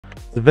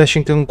The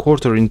Washington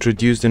quarter,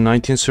 introduced in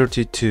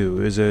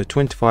 1932, is a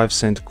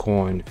 25-cent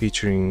coin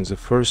featuring the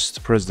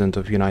first president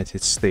of the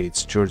United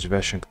States, George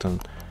Washington.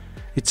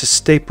 It's a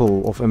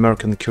staple of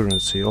American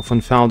currency, often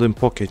found in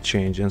pocket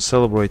change and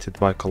celebrated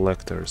by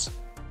collectors.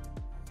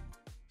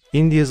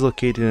 India is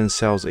located in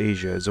South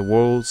Asia, the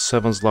world's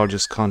seventh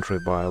largest country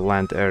by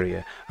land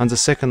area and the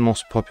second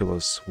most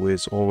populous,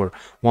 with over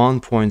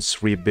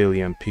 1.3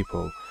 billion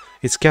people.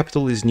 Its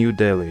capital is New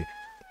Delhi.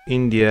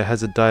 India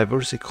has a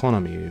diverse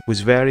economy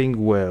with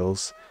varying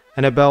wealth,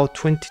 and about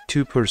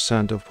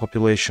 22% of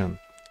population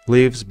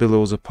lives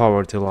below the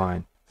poverty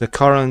line. The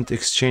current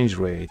exchange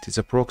rate is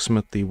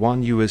approximately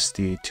 1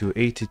 USD to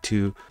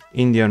 82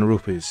 Indian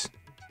rupees.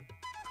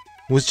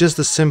 With just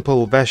a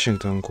simple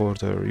Washington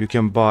quarter, you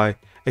can buy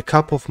a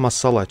cup of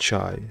masala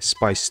chai,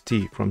 spiced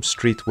tea from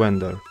street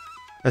vendor,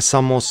 a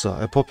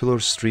samosa, a popular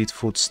street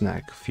food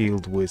snack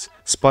filled with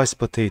spiced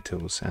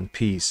potatoes and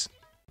peas.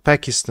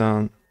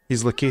 Pakistan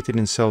is located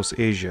in South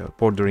Asia,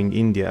 bordering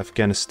India,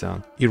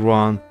 Afghanistan,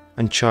 Iran,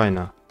 and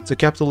China. The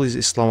capital is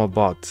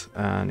Islamabad,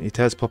 and it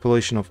has a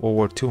population of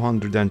over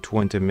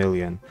 220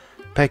 million.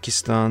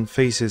 Pakistan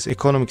faces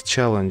economic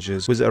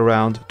challenges with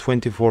around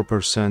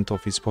 24%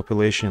 of its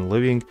population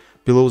living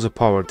below the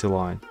poverty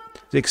line.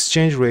 The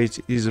exchange rate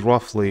is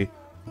roughly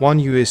 1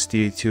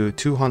 USD to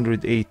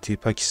 280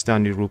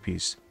 Pakistani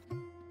rupees.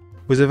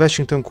 With a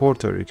Washington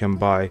quarter, you can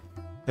buy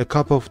a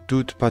cup of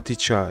doodh pati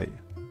chai,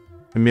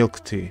 a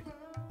milk tea,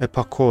 a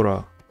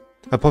pakora,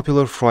 a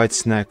popular fried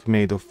snack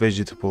made of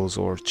vegetables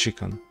or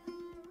chicken.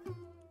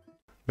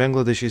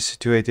 Bangladesh is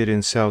situated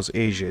in South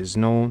Asia, is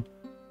known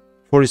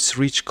for its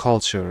rich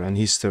culture and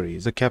history.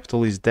 The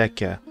capital is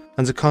Dhaka,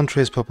 and the country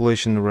has a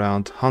population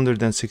around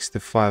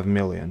 165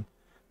 million.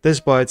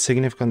 Despite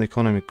significant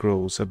economic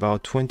growth,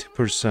 about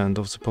 20%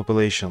 of the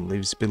population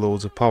lives below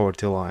the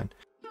poverty line.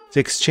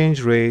 The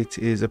exchange rate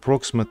is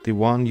approximately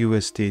 1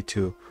 USD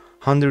to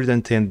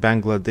 110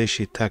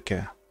 Bangladeshi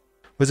taka.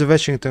 With a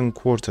Washington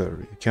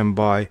quarter, you can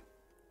buy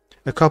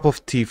a cup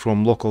of tea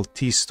from local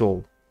tea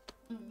stall,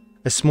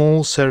 a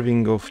small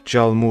serving of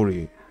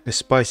jalmuri, a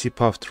spicy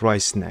puffed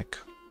rice snack.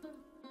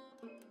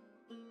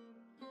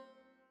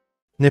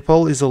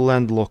 Nepal is a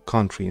landlocked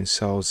country in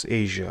South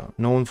Asia,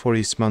 known for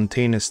its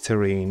mountainous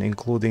terrain,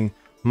 including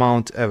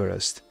Mount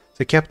Everest.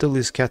 The capital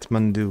is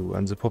Kathmandu,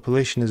 and the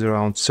population is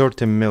around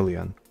 30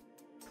 million.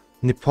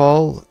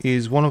 Nepal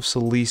is one of the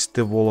least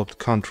developed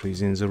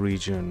countries in the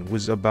region,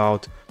 with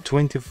about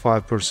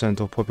 25%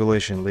 of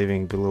population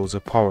living below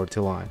the poverty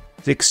line.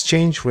 The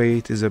exchange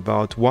rate is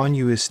about 1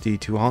 USD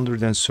to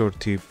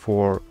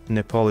 134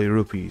 Nepali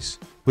rupees.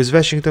 With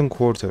Washington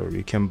quarter,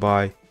 you can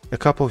buy a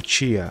cup of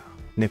chia,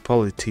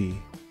 Nepali tea,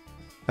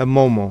 a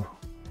momo,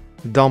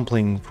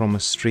 dumpling from a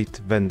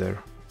street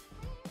vendor.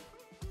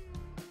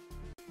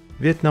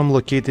 Vietnam,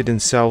 located in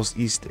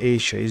Southeast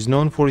Asia, is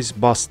known for its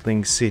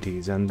bustling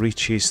cities and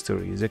rich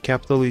history. The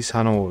capital is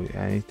Hanoi,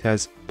 and it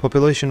has a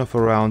population of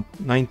around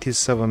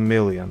 97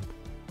 million.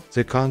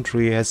 The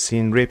country has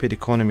seen rapid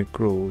economic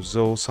growth,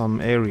 though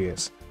some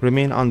areas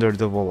remain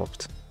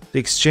underdeveloped. The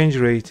exchange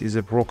rate is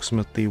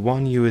approximately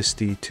 1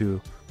 USD to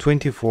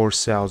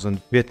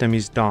 24,000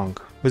 Vietnamese dong.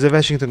 With a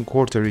Washington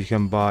quarter, you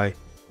can buy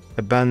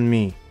a banh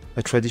mi,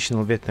 a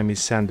traditional Vietnamese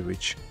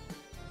sandwich,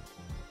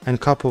 and a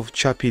cup of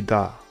chapi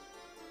da,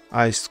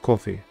 iced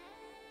coffee.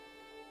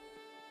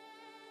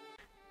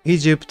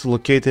 Egypt,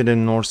 located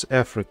in North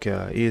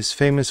Africa, is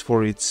famous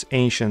for its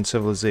ancient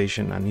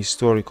civilization and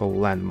historical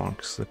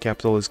landmarks. The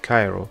capital is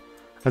Cairo,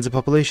 and the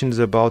population is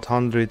about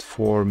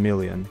 104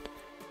 million.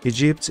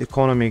 Egypt's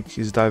economy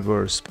is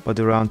diverse, but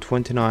around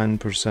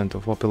 29%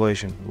 of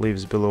population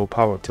lives below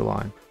poverty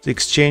line. The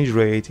exchange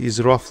rate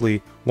is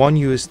roughly 1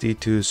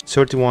 USD to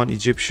 31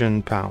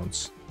 Egyptian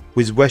pounds.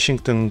 With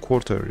Washington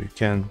quarter, you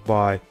can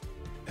buy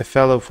a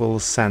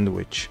falafel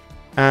sandwich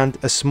and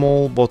a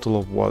small bottle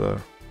of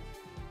water.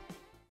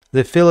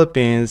 The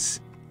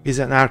Philippines is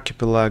an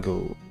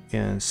archipelago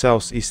in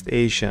Southeast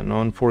Asia,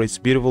 known for its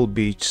beautiful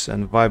beaches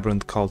and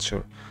vibrant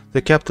culture.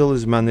 The capital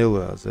is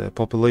Manila. The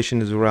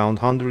population is around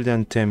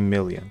 110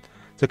 million.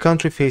 The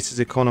country faces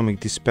economic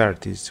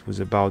disparities, with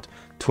about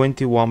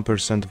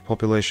 21% of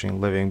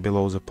population living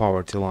below the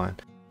poverty line.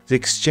 The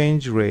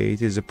exchange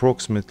rate is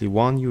approximately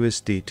 1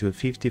 USD to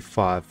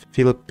 55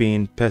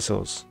 Philippine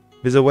pesos.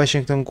 With a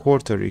Washington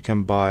quarter, you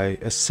can buy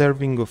a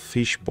serving of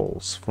fish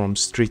balls from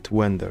street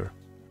vendor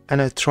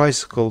and a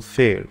tricycle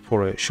fare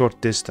for a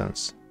short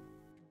distance.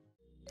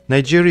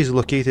 Nigeria is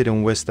located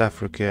in West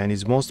Africa and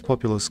is the most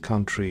populous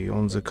country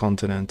on the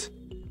continent.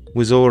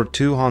 With over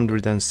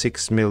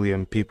 206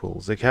 million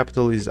people, the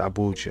capital is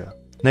Abuja.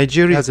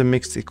 Nigeria has a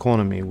mixed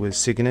economy with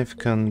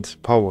significant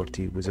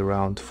poverty, with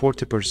around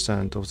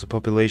 40% of the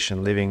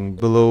population living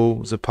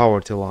below the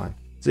poverty line.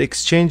 The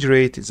exchange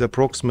rate is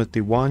approximately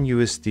 1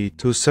 USD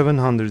to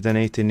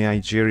 780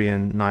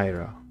 Nigerian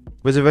naira.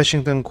 With a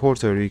Washington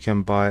quarter, you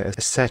can buy a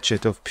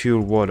sachet of pure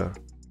water,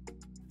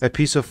 a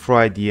piece of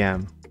fried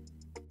yam,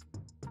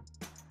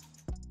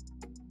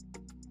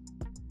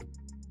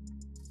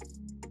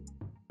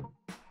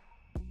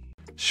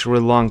 Sri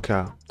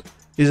Lanka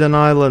is an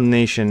island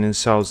nation in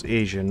South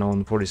Asia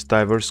known for its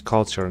diverse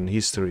culture and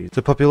history.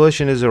 The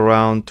population is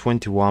around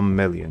 21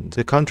 million.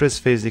 The country has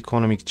faced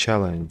economic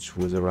challenge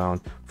with around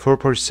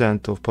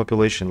 4% of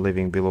population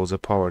living below the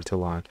poverty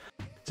line.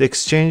 The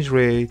exchange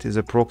rate is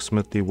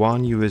approximately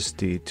 1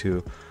 USD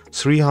to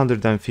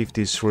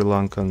 350 Sri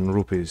Lankan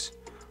rupees.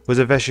 With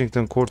a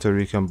Washington quarter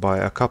you can buy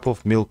a cup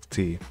of milk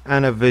tea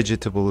and a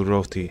vegetable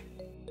roti.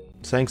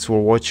 Thanks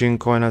for watching,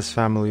 COİN's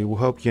family. We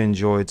hope you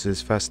enjoyed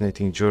this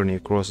fascinating journey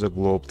across the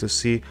globe to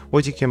see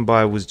what you can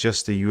buy with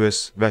just the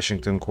US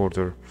Washington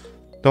quarter.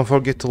 Don't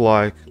forget to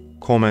like,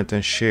 comment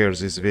and share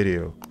this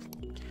video.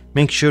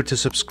 Make sure to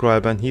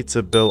subscribe and hit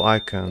the bell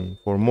icon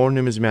for more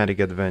numismatic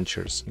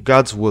adventures.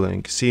 God's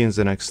willing, see you in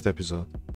the next episode.